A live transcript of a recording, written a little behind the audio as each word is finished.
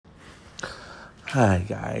Hi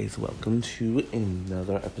guys, welcome to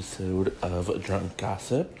another episode of Drunk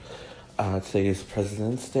Gossip. Today is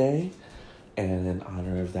President's Day, and in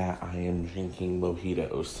honor of that, I am drinking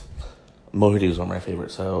mojitos. Mojitos are my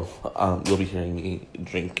favorite, so you'll be hearing me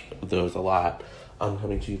drink those a lot. I'm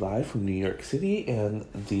coming to you live from New York City and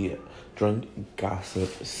the Drunk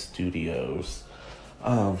Gossip Studios.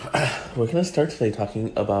 We're going to start today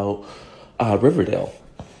talking about Riverdale.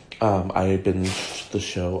 I binged the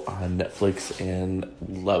show on Netflix and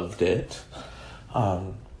loved it.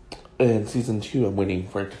 And season 2, I'm waiting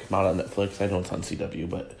for it to come out on Netflix. I know it's on CW,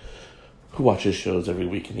 but who watches shows every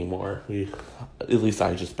week anymore? At least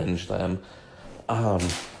I just binge them.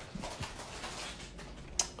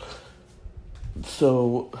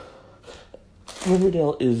 So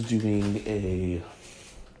Riverdale is doing a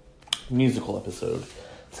musical episode.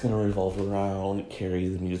 It's going to revolve around Carrie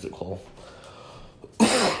the musical.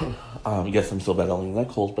 Yes, I'm still battling that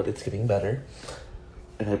cold, but it's getting better.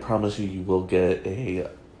 And I promise you will get a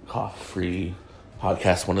cough-free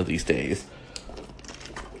podcast one of these days.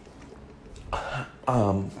 Back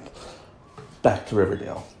to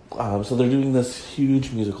Riverdale. So they're doing this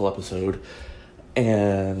huge musical episode,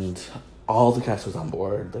 and all the cast was on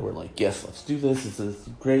board. They were like, yes, let's do this. This is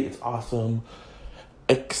great. It's awesome.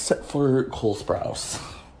 Except for Cole Sprouse.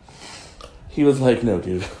 He was like, no,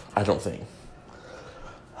 dude, I don't sing.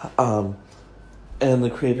 And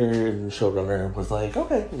the creator and showrunner was like,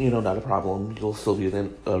 okay, not a problem. You'll still be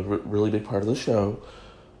a really big part of the show,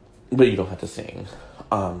 but you don't have to sing.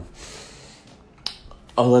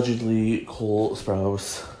 Allegedly, Cole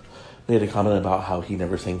Sprouse made a comment about how he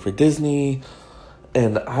never sang for Disney,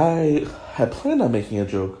 and I had planned on making a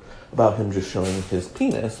joke about him just showing his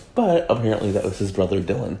penis, but apparently that was his brother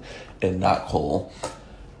Dylan and not Cole.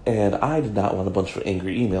 And I did not want a bunch of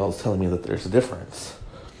angry emails telling me that there's a difference.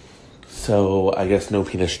 So I guess no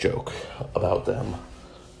penis joke about them,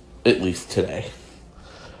 at least today.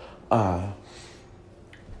 The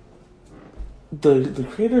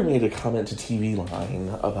creator made a comment to TV Line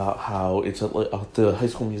about how the High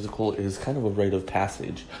School Musical is kind of a rite of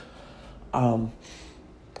passage. And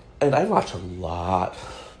I watch a lot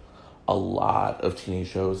of teenage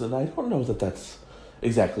shows, and I don't know that that's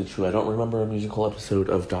exactly true. I don't remember a musical episode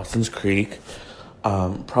of Dawson's Creek.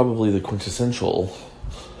 Probably the quintessential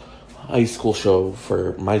high school show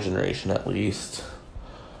for my generation, at least.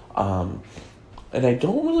 And I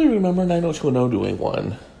don't really remember 90210 doing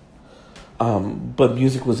one. But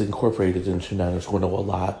music was incorporated into 90210 a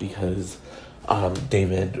lot because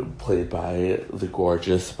David, played by the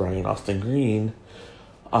gorgeous Brian Austin Green,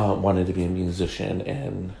 wanted to be a musician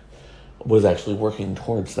and was actually working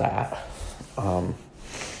towards that.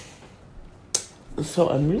 So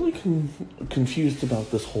I'm really confused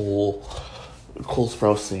about this whole Cole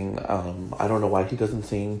Sprouse thing. I don't know why he doesn't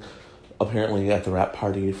sing. Apparently at the rap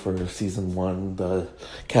party for season 1, the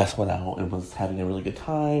cast went out and was having a really good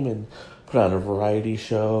time and put on a variety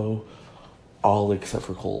show, all except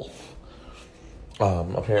for Cole.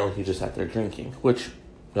 Apparently he just sat there drinking, which,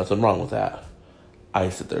 nothing wrong with that. I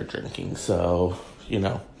sit there drinking, so,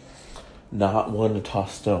 not one to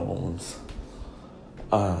toss stones.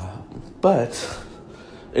 But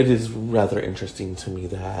it is rather interesting to me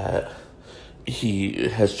that he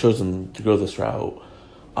has chosen to go this route.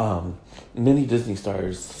 Many Disney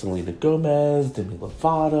stars, Selena Gomez, Demi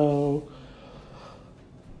Lovato,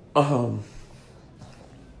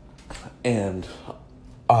 and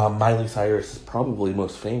Miley Cyrus probably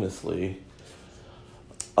most famously,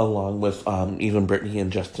 along with even Britney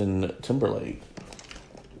and Justin Timberlake.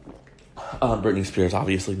 Britney Spears,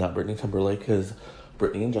 obviously not Britney Timberlake, because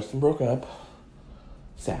Britney and Justin broke up.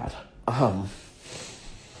 Sad.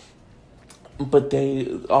 But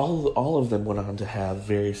all of them went on to have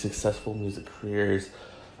very successful music careers.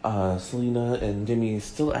 Selena and Demi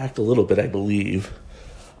still act a little bit, I believe.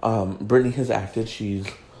 Britney has acted. She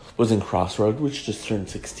was in Crossroad, which just turned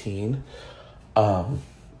 16.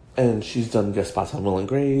 And she's done guest spots on Will and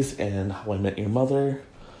Grace and How I Met Your Mother.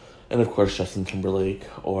 And of course, Justin Timberlake,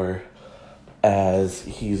 or as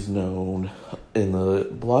he's known in the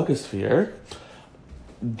blogosphere,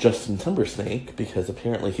 Justin Timbersnake, because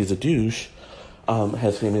apparently he's a douche,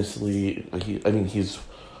 has famously, he's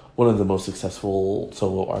one of the most successful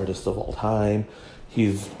solo artists of all time.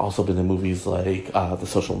 He's also been in movies like The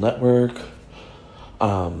Social Network.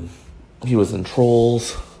 He was in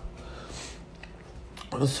Trolls.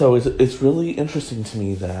 So it's really interesting to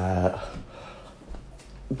me that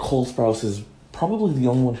Cole Sprouse is probably the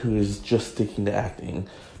only one who is just sticking to acting.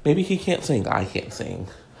 Maybe he can't sing. I can't sing.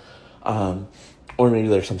 Or maybe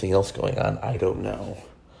there's something else going on. I don't know.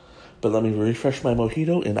 But let me refresh my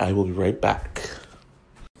mojito and I will be right back.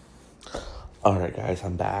 Alright, guys,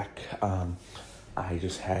 I'm back. I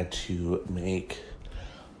just had to make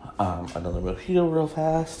another mojito real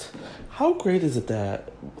fast. How great is it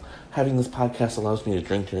that having this podcast allows me to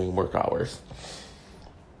drink during work hours?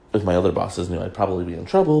 If my other bosses knew, I'd probably be in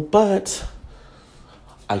trouble, but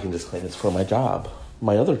I can just claim it's for my job,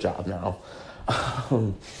 my other job now.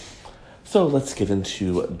 So let's get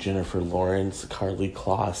into Jennifer Lawrence, Karlie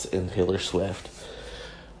Kloss, and Taylor Swift.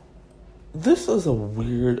 This is a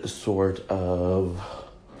weird sort of,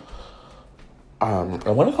 I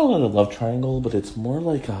want to call it a love triangle, but it's more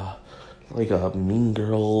like a Mean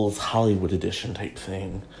Girls Hollywood edition type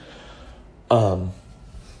thing. So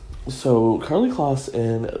Karlie Kloss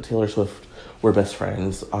and Taylor Swift were best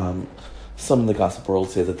friends. Some in the gossip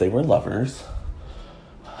world say that they were lovers.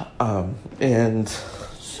 And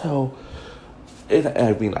so, I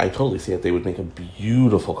totally see it. They would make a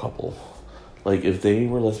beautiful couple. Like, if they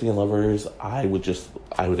were lesbian lovers, I would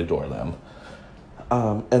adore them.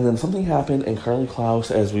 And then something happened, and Karlie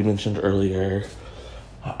Kloss, as we mentioned earlier,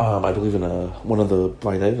 I believe in one of the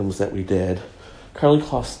blind items that we did, Karlie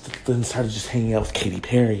Kloss then started just hanging out with Katy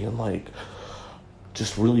Perry and, like,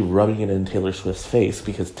 just really rubbing it in Taylor Swift's face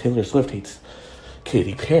because Taylor Swift hates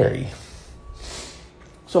Katy Perry.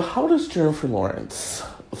 So how does Jennifer Lawrence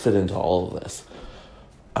fit into all of this?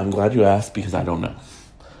 I'm glad you asked because I don't know.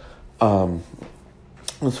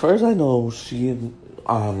 As far as I know,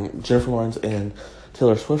 Jennifer Lawrence and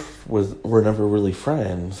Taylor Swift were never really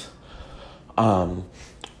friends.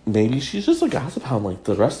 Maybe she's just a gossip hound like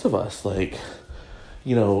the rest of us. Like,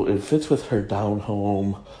 you know, it fits with her down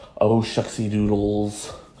home, oh shucksy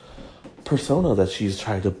doodles persona that she's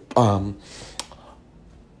tried to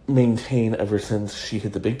maintain ever since she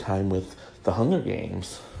hit the big time with the Hunger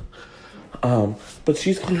Games. But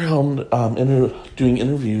she's going around doing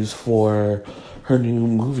interviews for her new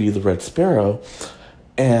movie, The Red Sparrow,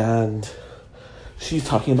 and she's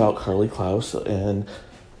talking about Karlie Kloss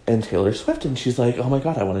and Taylor Swift, and she's like, oh my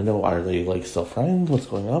god, I want to know, are they, like, still friends? What's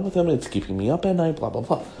going on with them? It's keeping me up at night, blah, blah,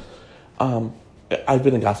 blah. I've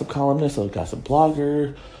been a gossip columnist, a gossip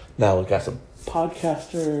blogger, now a gossip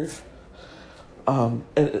podcaster, and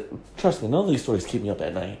trust me, none of these stories keep me up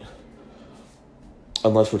at night.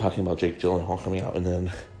 Unless we're talking about Jake Gyllenhaal coming out, and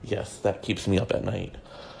then, yes, that keeps me up at night.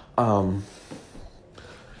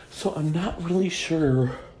 So I'm not really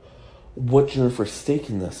sure what Jennifer's stake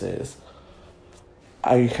in this is.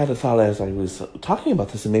 I kind of thought as I was talking about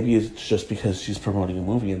this, and maybe it's just because she's promoting a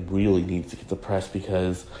movie and really needs to get the press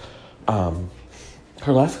because her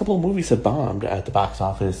last couple of movies have bombed at the box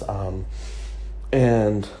office,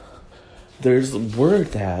 and there's word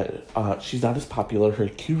that she's not as popular. Her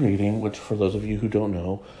Q rating, which for those of you who don't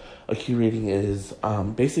know, a Q rating is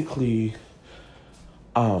basically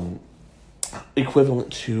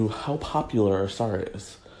equivalent to how popular a star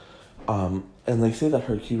is. And they say that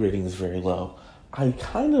her Q rating is very low. I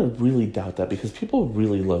kind of really doubt that because people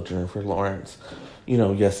really love Jennifer Lawrence. You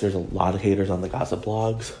know, yes, there's a lot of haters on the gossip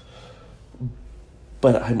blogs,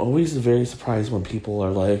 but I'm always very surprised when people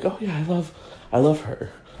are like, oh yeah, I love her.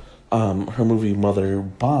 Her movie Mother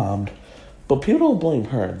bombed, but people don't blame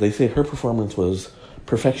her. They say her performance was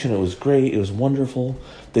perfection. It was great. It was wonderful.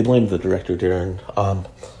 They blame the director, Darren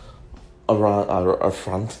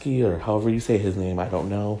Aronofsky, or however you say his name. I don't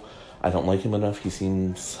know. I don't like him enough. He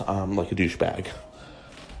seems like a douchebag.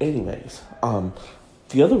 Anyways,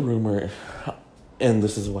 the other rumor, and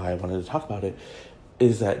this is why I wanted to talk about it,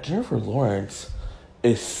 is that Jennifer Lawrence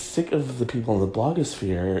is sick of the people in the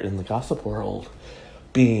blogosphere, in the gossip world,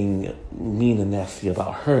 being mean and nasty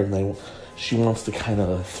about her, and she wants to kind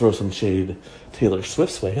of throw some shade Taylor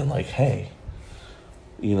Swift's way and like, hey,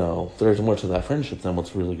 you know, there's more to that friendship than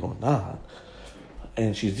what's really going on.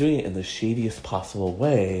 And she's doing it in the shadiest possible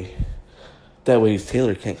way. That way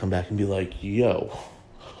Taylor can't come back and be like, yo,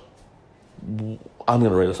 I'm going to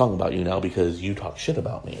write a song about you now because you talk shit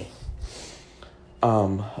about me.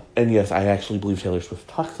 And yes, I actually believe Taylor Swift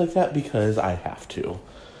talks like that because I have to.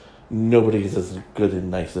 Nobody's as good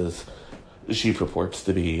and nice as she purports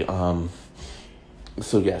to be.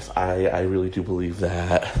 So yes, I really do believe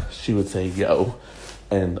that she would say yo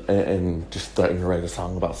and just threaten to write a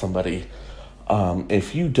song about somebody.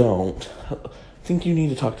 If you don't, I think you need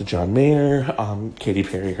to talk to John Mayer, Katy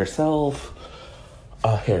Perry herself,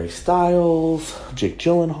 Harry Styles, Jake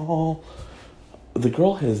Gyllenhaal. The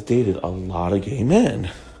girl has dated a lot of gay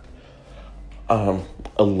men.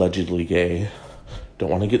 Allegedly gay. Don't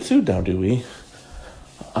want to get sued now, do we?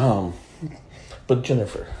 But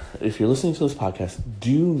Jennifer, if you're listening to this podcast,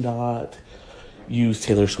 do not use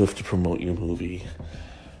Taylor Swift to promote your movie.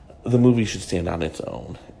 The movie should stand on its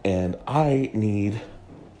own. And I need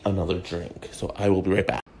another drink, so I will be right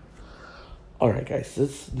back. Alright, guys,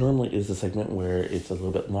 this normally is a segment where it's a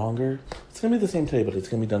little bit longer. It's going to be the same today, but it's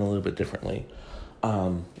going to be done a little bit differently.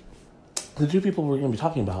 The two people we're going to be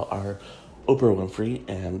talking about are Oprah Winfrey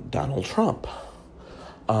and Donald Trump.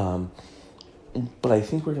 But I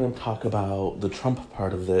think we're going to talk about the Trump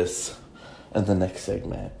part of this in the next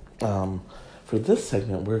segment. For this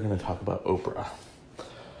segment, we're going to talk about Oprah.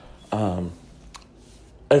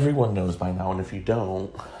 Everyone knows by now, and if you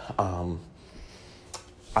don't,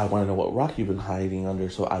 I want to know what rock you've been hiding under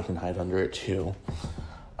so I can hide under it too.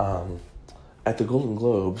 At the Golden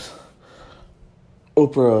Globes,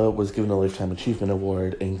 Oprah was given a Lifetime Achievement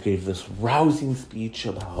Award and gave this rousing speech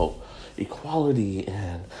about equality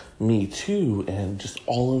and Me Too and just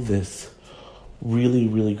all of this really,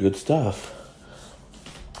 really good stuff.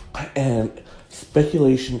 And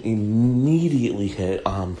speculation immediately hit,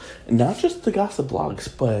 not just the gossip blogs,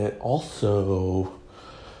 but also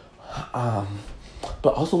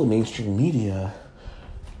the mainstream media,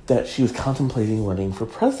 that she was contemplating running for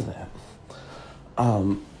president.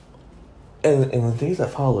 And in the days that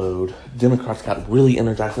followed, Democrats got really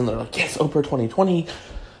energized and they're like, yes, Oprah 2020.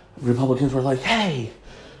 Republicans were like, hey,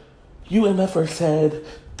 you MFers said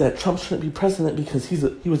that Trump shouldn't be president because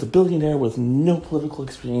he was a billionaire with no political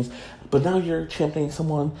experience, but now you're championing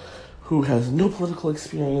someone who has no political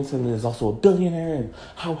experience and is also a billionaire, and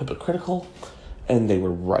how hypocritical. And they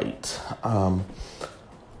were right.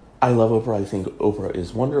 I love Oprah. I think Oprah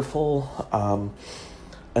is wonderful.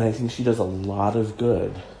 And I think she does a lot of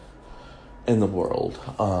good in the world.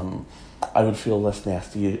 I would feel less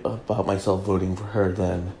nasty about myself voting for her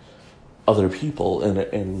than other people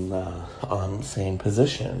in same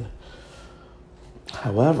position.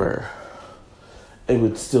 However, it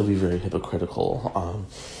would still be very hypocritical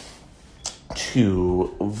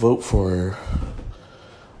to vote for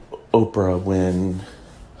Oprah when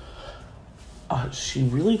she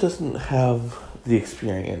really doesn't have the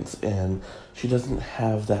experience, and she doesn't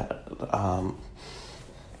have that.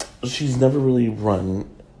 She's never really run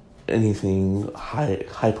anything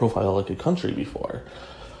high profile like a country before.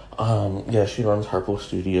 Yeah, she runs Harpo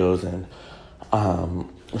Studios, and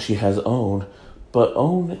she has OWN, but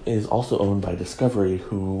OWN is also owned by Discovery,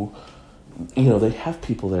 who, they have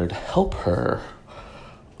people there to help her.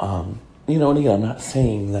 And again, I'm not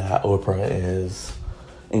saying that Oprah is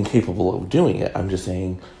incapable of doing it. I'm just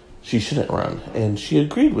saying she shouldn't run, and she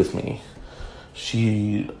agreed with me.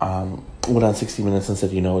 She went on 60 Minutes and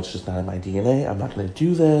said, it's just not in my DNA. I'm not going to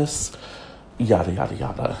do this. Yada, yada,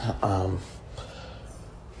 yada.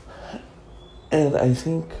 And I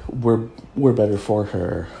think we're better for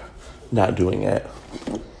her not doing it.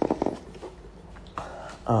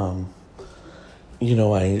 I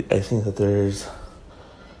think that there's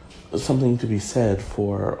something to be said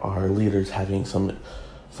for our leaders having some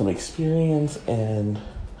experience and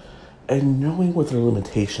knowing what their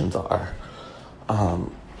limitations are. Oprah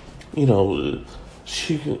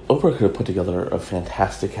could have put together a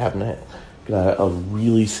fantastic cabinet, got a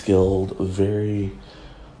really skilled, very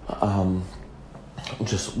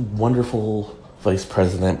just wonderful vice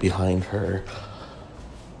president behind her,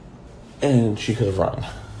 and she could have run.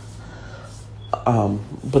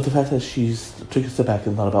 But the fact that she's took a step back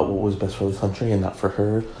and thought about what was best for the country and not for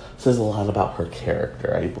her says a lot about her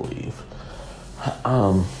character, I believe.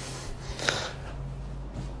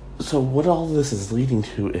 So what all this is leading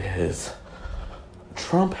to is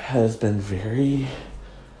Trump has been very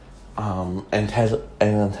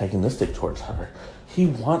antagonistic towards her. He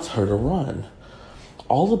wants her to run.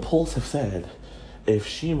 All the polls have said if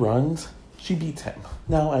she runs, she beats him.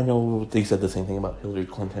 Now, I know they said the same thing about Hillary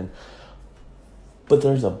Clinton, but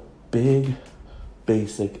there's a big,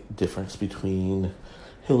 basic difference between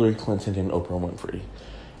Hillary Clinton and Oprah Winfrey.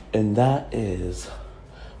 And that is,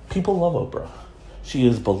 people love Oprah. She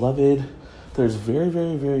is beloved. There's very,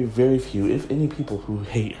 very, very, very few, if any, people who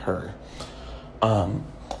hate her.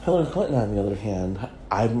 Hillary Clinton, on the other hand,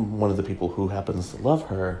 I'm one of the people who happens to love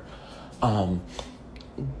her.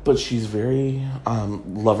 But she's very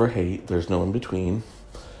love or hate. There's no in between.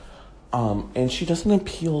 And she doesn't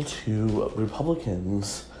appeal to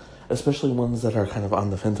Republicans, especially ones that are kind of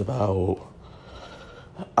on the fence about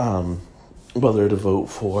whether to vote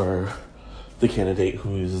for the candidate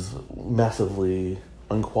who's massively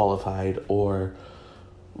unqualified or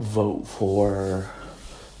vote for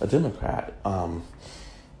a Democrat. There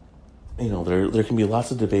can be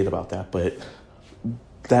lots of debate about that, but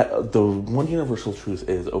that the one universal truth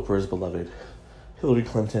is Oprah is beloved. Hillary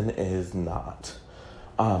Clinton is not.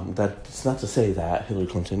 That's not to say that Hillary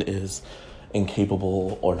Clinton is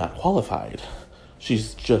incapable or not qualified.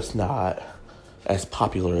 She's just not as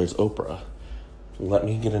popular as Oprah. Let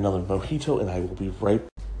me get another mojito and I will be right.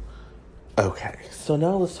 Okay, so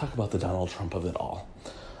now let's talk about the Donald Trump of it all.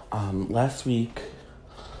 Last week,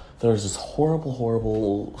 there was this horrible,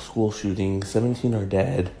 horrible school shooting. 17 are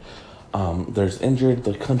dead. There's injured.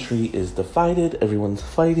 The country is divided. Everyone's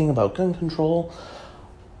fighting about gun control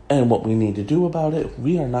and what we need to do about it.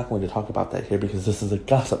 We are not going to talk about that here because this is a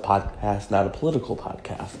gossip podcast, not a political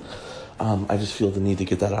podcast. I just feel the need to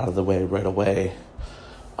get that out of the way right away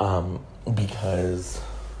because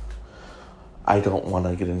I don't want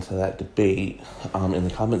to get into that debate in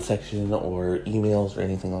the comment section or emails or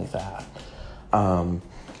anything like that.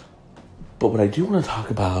 But what I do want to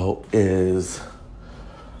talk about is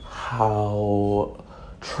how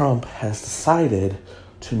Trump has decided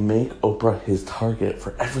to make Oprah his target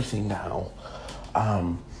for everything now.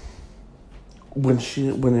 When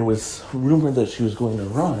it was rumored that she was going to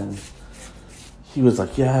run, he was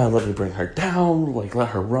like, yeah, let me bring her down, like let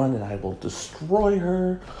her run and I will destroy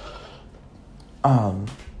her.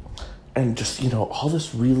 And just, all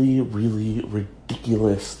this really, really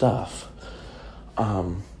ridiculous stuff.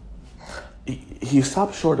 He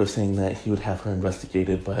stopped short of saying that he would have her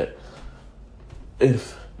investigated, but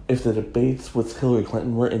if the debates with Hillary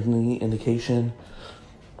Clinton were any indication,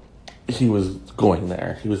 he was going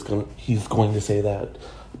there. He's going to say that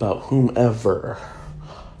about whomever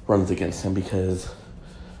runs against him, because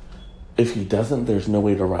if he doesn't, there's no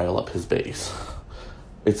way to rile up his base.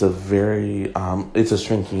 It's a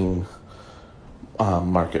shrinking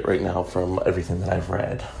market right now from everything that I've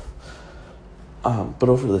read. But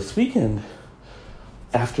over this weekend,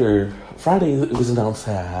 after Friday, it was announced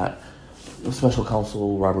that Special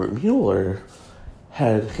Counsel Robert Mueller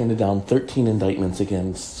had handed down 13 indictments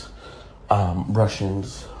against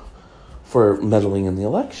Russians for meddling in the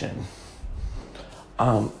election.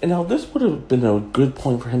 And now this would have been a good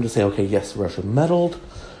point for him to say, okay, yes, Russia meddled.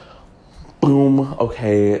 Boom,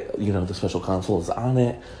 okay, the special counsel is on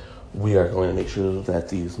it. We are going to make sure that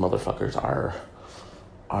these motherfuckers are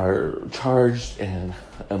charged and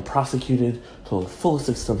prosecuted to the fullest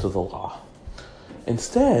extent of the law.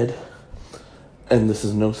 Instead, and this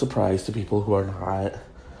is no surprise to people who are not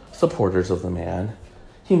supporters of the man,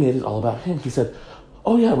 he made it all about him. He said,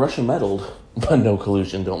 oh yeah, Russia meddled, but no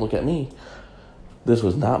collusion, don't look at me. This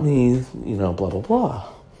was not me, blah, blah, blah.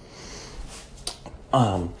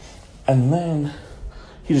 And then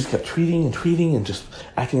he just kept tweeting and just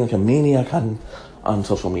acting like a maniac on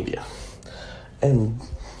social media. And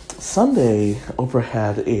Sunday, Oprah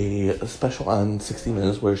had a special on 60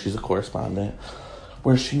 Minutes where she's a correspondent,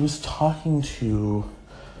 where she was talking to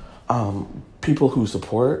people who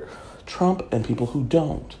support Trump and people who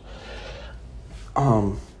don't.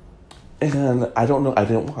 And I don't know, I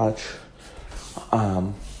didn't watch,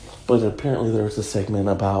 but apparently there was a segment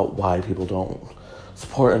about why people don't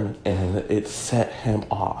support him, and it set him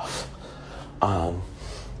off. And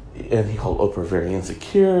he called Oprah very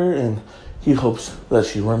insecure, and he hopes that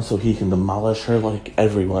she runs so he can demolish her like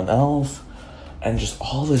everyone else, and just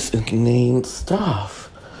all this inane stuff.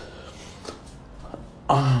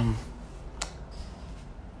 And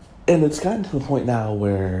it's gotten to the point now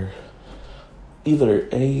where either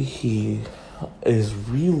A, he is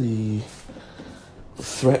really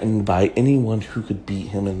threatened by anyone who could beat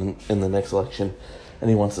him in the next election, and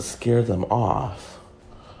he wants to scare them off,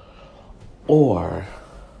 or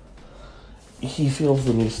he feels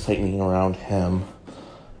the news tightening around him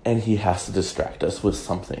and he has to distract us with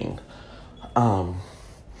something.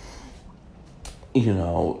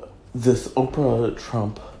 This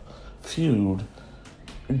Oprah-Trump feud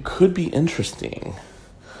could be interesting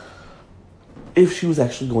if she was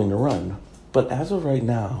actually going to run. But as of right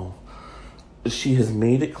now, she has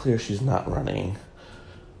made it clear she's not running.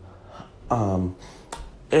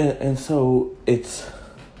 And so it's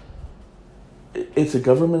a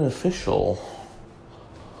government official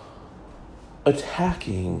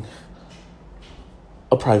attacking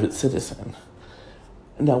a private citizen.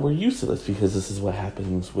 Now, we're used to this because this is what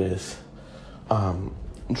happens with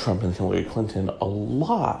Trump and Hillary Clinton a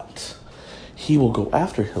lot. He will go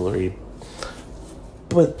after Hillary,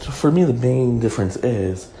 but for me, the main difference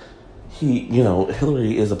is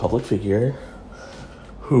Hillary is a public figure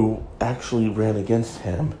who actually ran against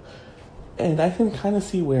him. And I can kind of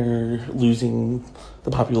see where losing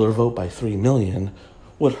the popular vote by 3 million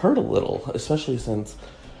would hurt a little, especially since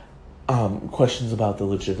questions about the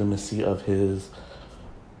legitimacy of his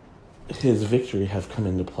victory have come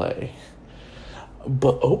into play.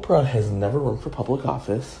 But Oprah has never run for public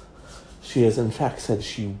office. She has, in fact, said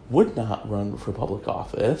she would not run for public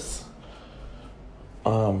office.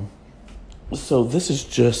 So this is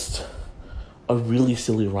just a really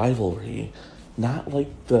silly rivalry, not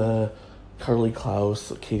like the Carly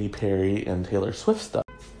Klaus, Katy Perry, and Taylor Swift stuff.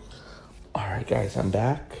 guys, I'm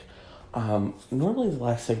back. Normally the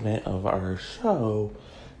last segment of our show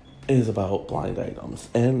is about blind items,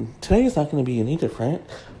 and today is not going to be any different,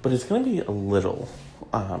 but it's going to be a little,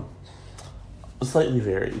 slightly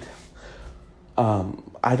varied.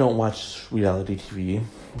 I don't watch reality TV,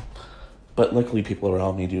 but luckily people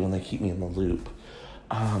around me do, and they keep me in the loop.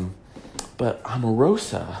 But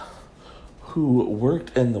Omarosa, who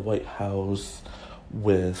worked in the White House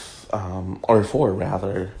with, or for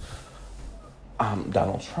rather,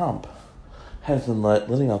 Donald Trump, has been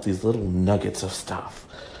letting out these little nuggets of stuff.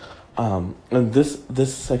 And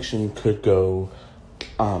this section could go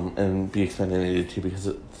and be expanded to,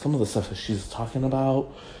 because some of the stuff that she's talking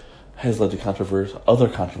about has led to other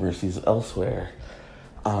controversies elsewhere.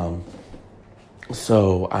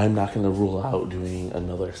 So I'm not going to rule out doing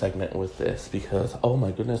another segment with this, because, oh my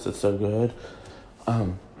goodness, it's so good.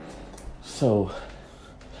 So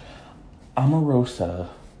Omarosa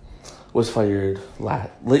was fired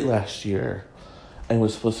late last year and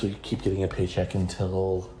was supposed to keep getting a paycheck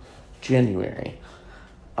until January.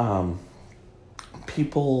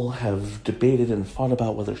 People have debated and fought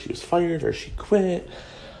about whether she was fired or she quit.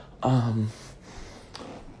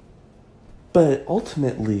 But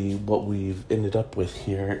ultimately, what we've ended up with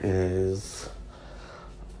here is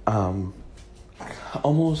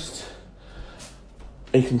almost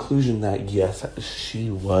a conclusion that, yes, she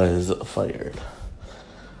was fired.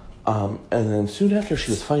 And then soon after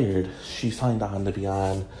she was fired, she signed on to be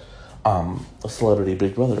on a Celebrity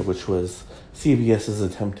Big Brother, which was CBS's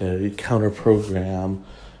attempt to counter-program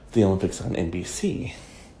the Olympics on NBC.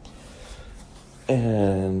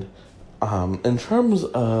 And in terms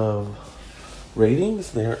of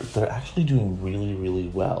ratings, they're actually doing really, really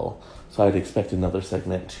well. So I'd expect another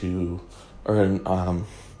segment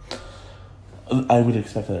I would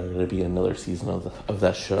expect there to be another season of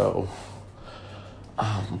that show.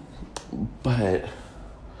 But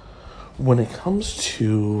when it comes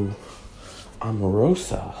to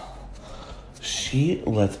Omarosa, she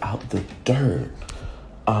lets out the dirt.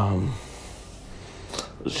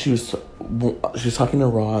 She was talking to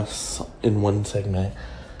Ross in one segment,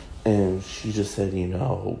 and she just said,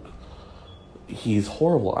 he's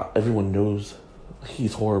horrible. Everyone knows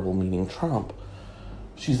he's horrible, meaning Trump.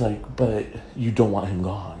 She's like, but you don't want him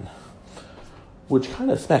gone. Which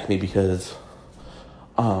kind of smacked me, because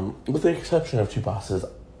with the exception of two bosses,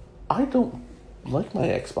 I don't like my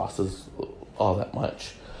ex-bosses all that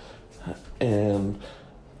much. And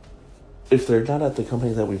if they're not at the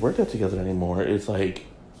company that we worked at together anymore, it's like,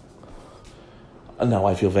 now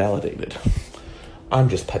I feel validated. I'm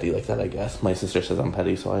just petty like that, I guess. My sister says I'm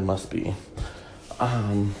petty, so I must be.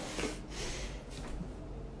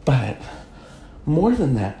 But more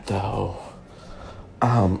than that, though,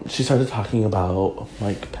 she started talking about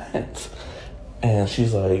Mike Pence. And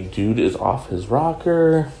she's like, dude is off his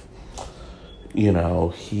rocker. He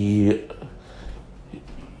not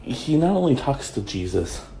only talks to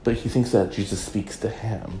Jesus, but he thinks that Jesus speaks to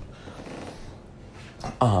him.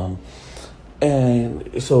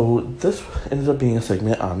 And so this ended up being a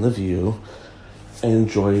segment on The View, and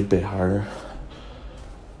Joy Behar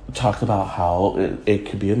talked about how it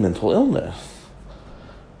could be a mental illness.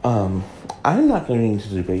 I'm not going to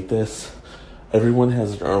debate this. Everyone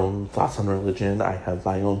has their own thoughts on religion. I have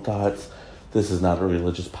my own thoughts. This is not a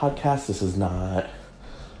religious podcast. This is not,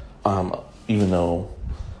 even though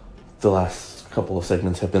the last couple of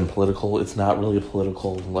segments have been political, it's not really a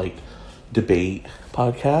political, debate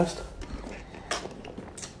podcast.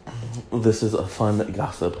 This is a fun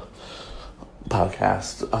gossip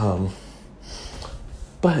podcast.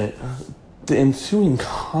 But the ensuing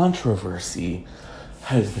controversy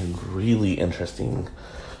has been really interesting.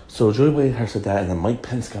 So Joy Behar said that, and then Mike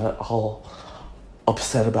Pence got all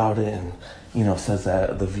upset about it, and says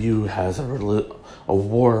that The View has a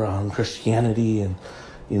war on Christianity, and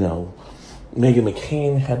Meghan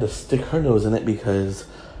McCain had to stick her nose in it because,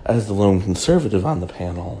 as the lone conservative on the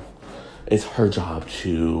panel, it's her job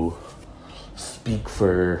to speak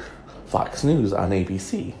for Fox News on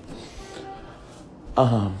ABC.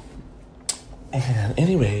 And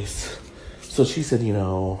anyways, so she said,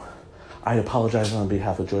 I apologize on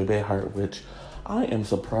behalf of Joy Behar, which I am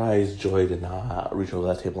surprised Joy did not reach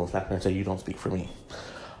over that table and smack her and say, you don't speak for me.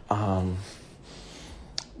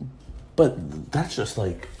 But that's just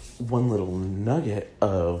one little nugget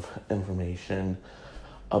of information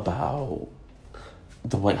about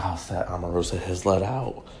the White House that Omarosa has let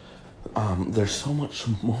out. There's so much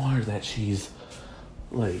more that she's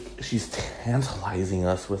tantalizing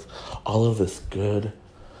us with all of this good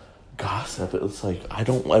gossip. It's I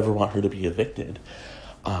don't ever want her to be evicted.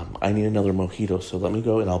 I need another mojito, so let me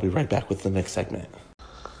go and I'll be right back with the next segment.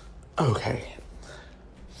 Okay,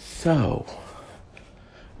 So,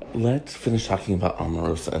 let's finish talking about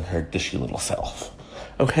Omarosa and her dishy little self.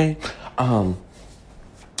 Okay? I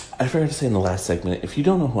forgot to say in the last segment, if you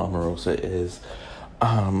don't know who Omarosa is,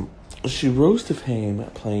 she rose to fame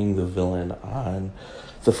playing the villain on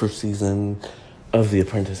the first season of The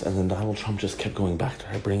Apprentice, and then Donald Trump just kept going back to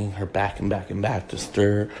her, bringing her back and back and back to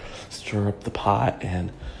stir up the pot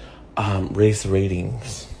and raise the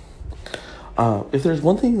ratings. If there's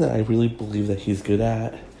one thing that I really believe that he's good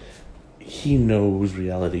at, he knows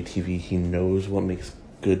reality TV. He knows what makes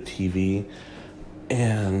good TV,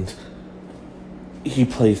 and he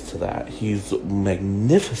plays to that. He's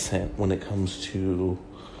magnificent when it comes to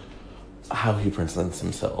how he presents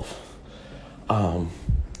himself. And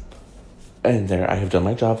there, I have done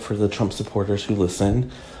my job for the Trump supporters who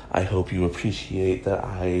listen. I hope you appreciate that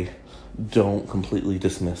I don't completely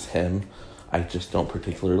dismiss him. I just don't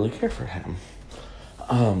particularly care for him.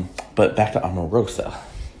 But back to Omarosa.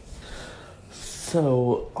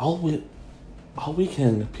 So, all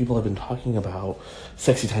weekend, people have been talking about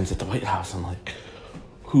sexy times at the White House and, like,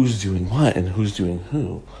 who's doing what and who's doing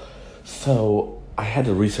who. So, I had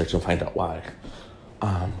to research and find out why.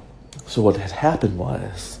 So what had happened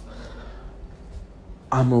was,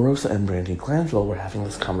 Omarosa and Brandi Glanville were having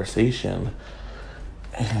this conversation,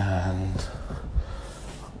 and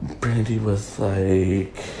Brandi was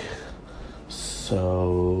like,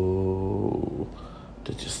 so,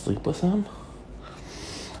 did you sleep with him?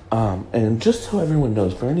 And just so everyone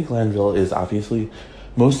knows, Brandi Glanville is obviously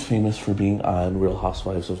most famous for being on Real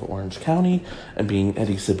Housewives of Orange County and being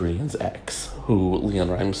Eddie Cibrian's ex, who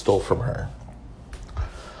Leon Rimes stole from her.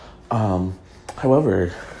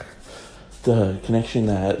 However, the connection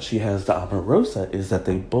that she has to Omarosa is that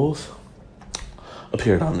they both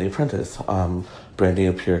appeared on The Apprentice. Brandi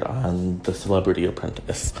appeared on The Celebrity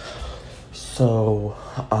Apprentice. So,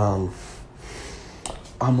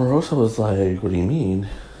 Omarosa was like, what do you mean?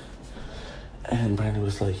 And Brandi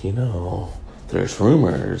was like, there's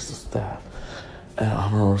rumors that... And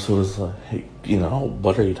Omarosa was like, hey,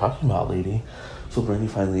 what are you talking about, lady? So Brandi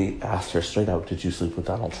finally asked her straight out, did you sleep with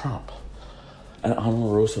Donald Trump? And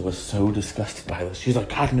Omarosa was so disgusted by this. She's like,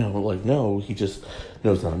 God, no. Like, no, he just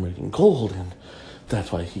knows that I'm reading gold, and that's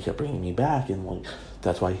why he kept bringing me back, and, like,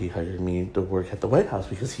 that's why he hired me to work at the White House,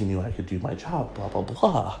 because he knew I could do my job, blah, blah,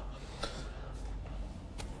 blah.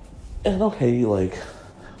 And, okay, like,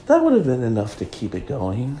 that would have been enough to keep it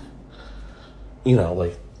going.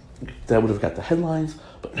 That would have got the headlines.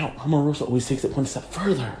 But no, Omarosa always takes it one step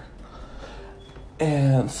further.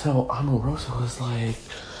 And so Omarosa was like,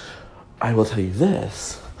 I will tell you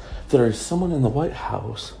this. There is someone in the White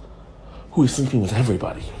House who is sleeping with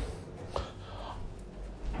everybody.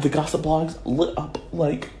 The gossip blogs lit up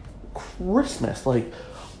like Christmas. Like,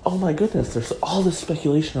 oh my goodness, there's all this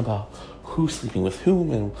speculation about who's sleeping with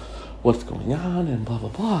whom and what's going on and blah, blah,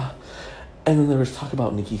 blah. And then there was talk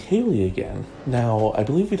about Nikki Haley again. Now, I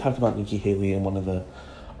believe we talked about Nikki Haley in one of the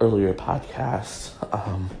earlier podcasts,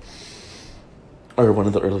 or one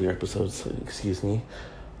of the earlier episodes,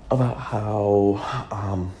 about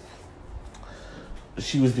how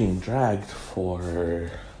she was being dragged for,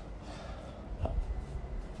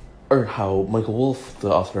 or how Michael Wolff,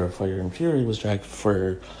 the author of Fire and Fury, was dragged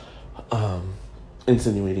for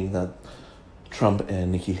insinuating that Trump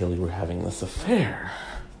and Nikki Haley were having this affair.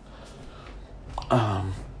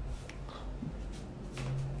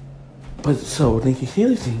 But so Nikki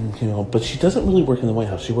Haley thing, but she doesn't really work in the White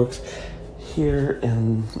House. She works here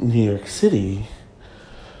in New York City,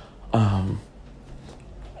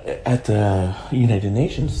 at the United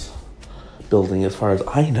Nations building, as far as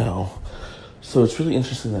I know. So it's really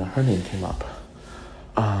interesting that her name came up.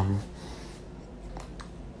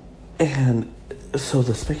 And so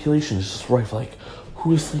the speculation is just rife, like,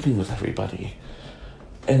 who is sleeping with everybody?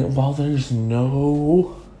 And while there's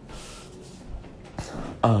no,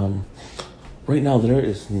 right now there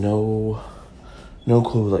is no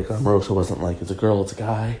clue, like, Omarosa wasn't like, it's a girl, it's a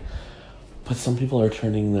guy. But some people are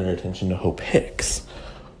turning their attention to Hope Hicks,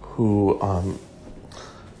 who,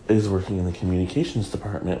 is working in the communications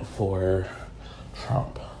department for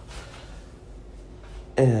Trump.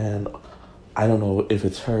 And I don't know if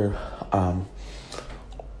it's her,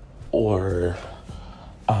 or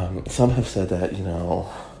some have said that,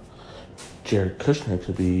 Jared Kushner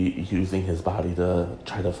could be using his body to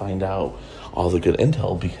try to find out all the good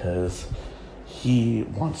intel, because he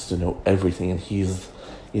wants to know everything, and he's,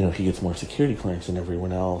 he gets more security clearance than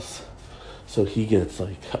everyone else. So he gets,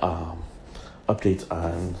 like, updates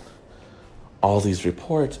on all these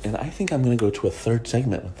reports, and I think I'm going to go to a third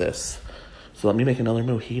segment with this. So let me make another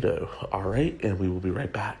mojito, all right? And we will be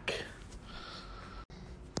right back.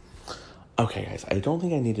 Okay, guys, I don't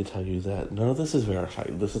think I need to tell you that none of this is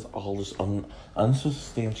verified. This is all just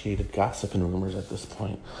unsubstantiated gossip and rumors at this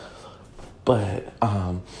point. But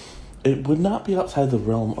it would not be outside the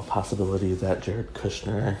realm of possibility that Jared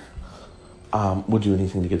Kushner would do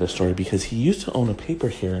anything to get a story, because he used to own a paper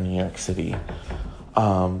here in New York City.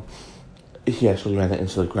 He actually ran it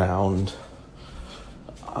into the ground,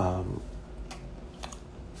 and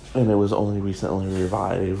it was only recently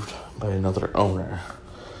revived by another owner.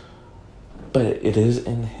 But it is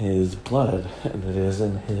in his blood, and it is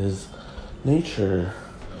in his nature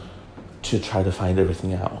to try to find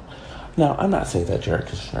everything out. Now, I'm not saying that Jared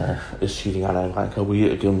Kushner is cheating on Ivanka. We,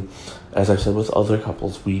 again, as I've said with other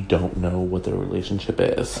couples, we don't know what their relationship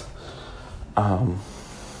is. And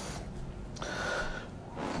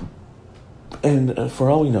for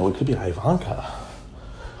all we know, it could be Ivanka.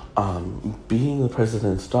 Being the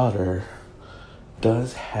president's daughter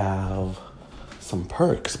does have some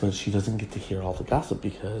perks, but she doesn't get to hear all the gossip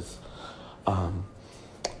because,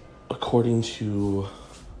 according to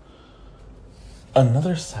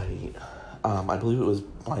another site, I believe it was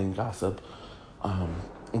Blind Gossip,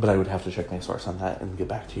 but I would have to check my source on that and get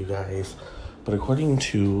back to you guys. But according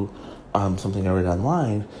to something I read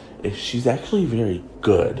online, she's actually very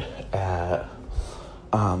good at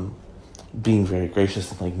being very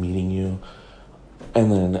gracious and like meeting you,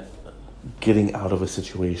 and then getting out of a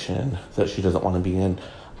situation that she doesn't want to be in,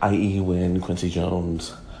 i.e. when Quincy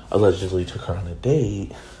Jones allegedly took her on a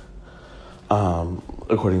date.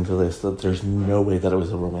 According to this, that there's no way that it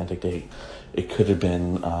was a romantic date. It could have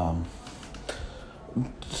been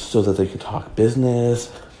so that they could talk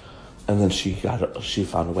business, and then she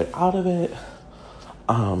found a way out of it,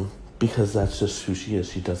 because that's just who she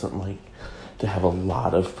is. She doesn't like to have a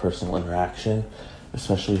lot of personal interaction,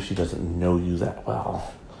 especially if she doesn't know you that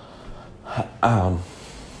well.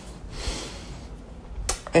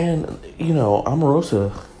 And, you know,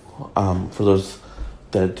 Omarosa, for those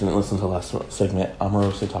that didn't listen to the last segment,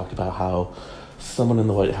 Omarosa talked about how someone in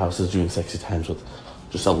the White House is doing sexy times with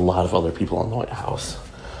just a lot of other people in the White House.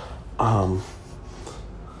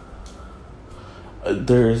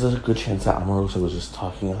 There is a good chance that Omarosa was just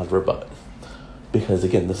talking out of her butt. Because,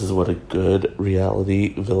 again, this is what a good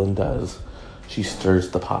reality villain does. She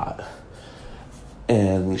stirs the pot.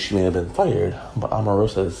 And she may have been fired, but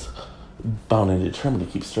Omarosa is bound and determined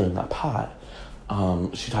to keep stirring that pot.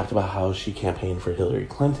 She talked about how she campaigned for Hillary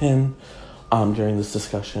Clinton during this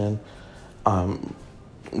discussion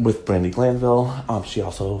with Brandi Glanville. She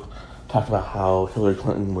also talked about how Hillary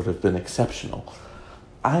Clinton would have been exceptional.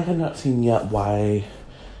 I have not seen yet why,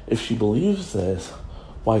 if she believes this,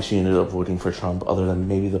 why she ended up voting for Trump, other than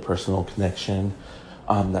maybe the personal connection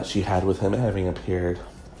that she had with him, having appeared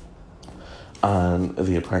on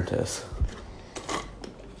The Apprentice.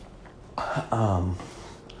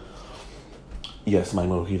 Yes, my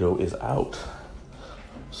mojito is out,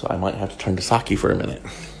 so I might have to turn to sake for a minute.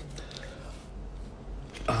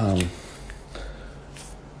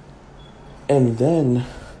 And then,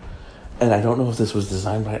 and I don't know if this was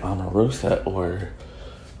designed by Omarosa or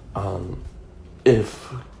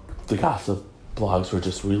if the gossip blogs were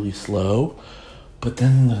just really slow, but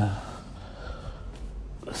then the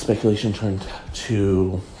speculation turned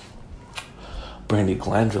to Brandi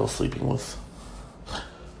Glanville sleeping with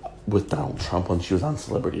Donald Trump when she was on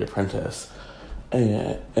Celebrity Apprentice.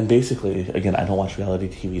 And basically, again, I don't watch reality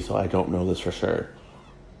TV, so I don't know this for sure.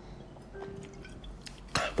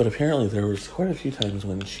 But apparently there was quite a few times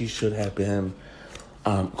when she should have been,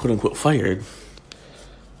 quote-unquote, fired,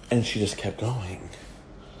 and she just kept going.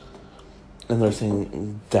 And they're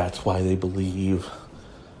saying that's why they believe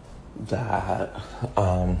that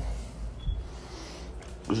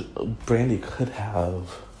Brandi could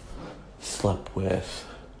have slept with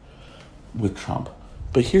Trump.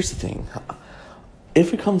 But here's the thing.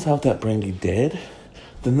 If it comes out that Brandi did,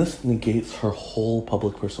 then this negates her whole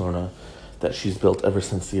public persona that she's built ever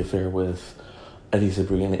since the affair with Eddie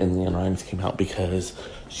Cibrian and Leanne Rimes came out, because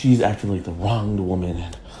she's acting like the wronged woman,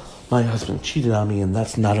 and my husband cheated on me and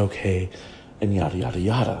that's not okay, and yada yada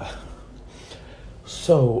yada.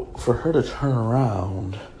 So for her to turn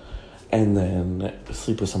around and then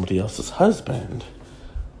sleep with somebody else's husband,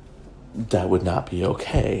 that would not be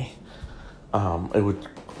okay. It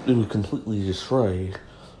would completely destroy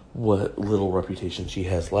what little reputation she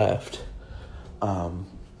has left.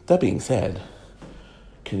 That being said,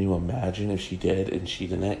 can you imagine if she did and she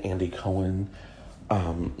didn't? Andy Cohen,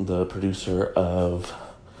 the producer of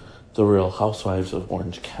The Real Housewives of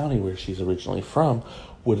Orange County, where she's originally from,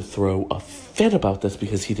 would throw a fit about this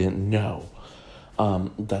because he didn't know.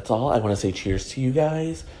 That's all. I want to say cheers to you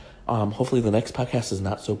guys. Hopefully the next podcast is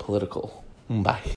not so political. Bye.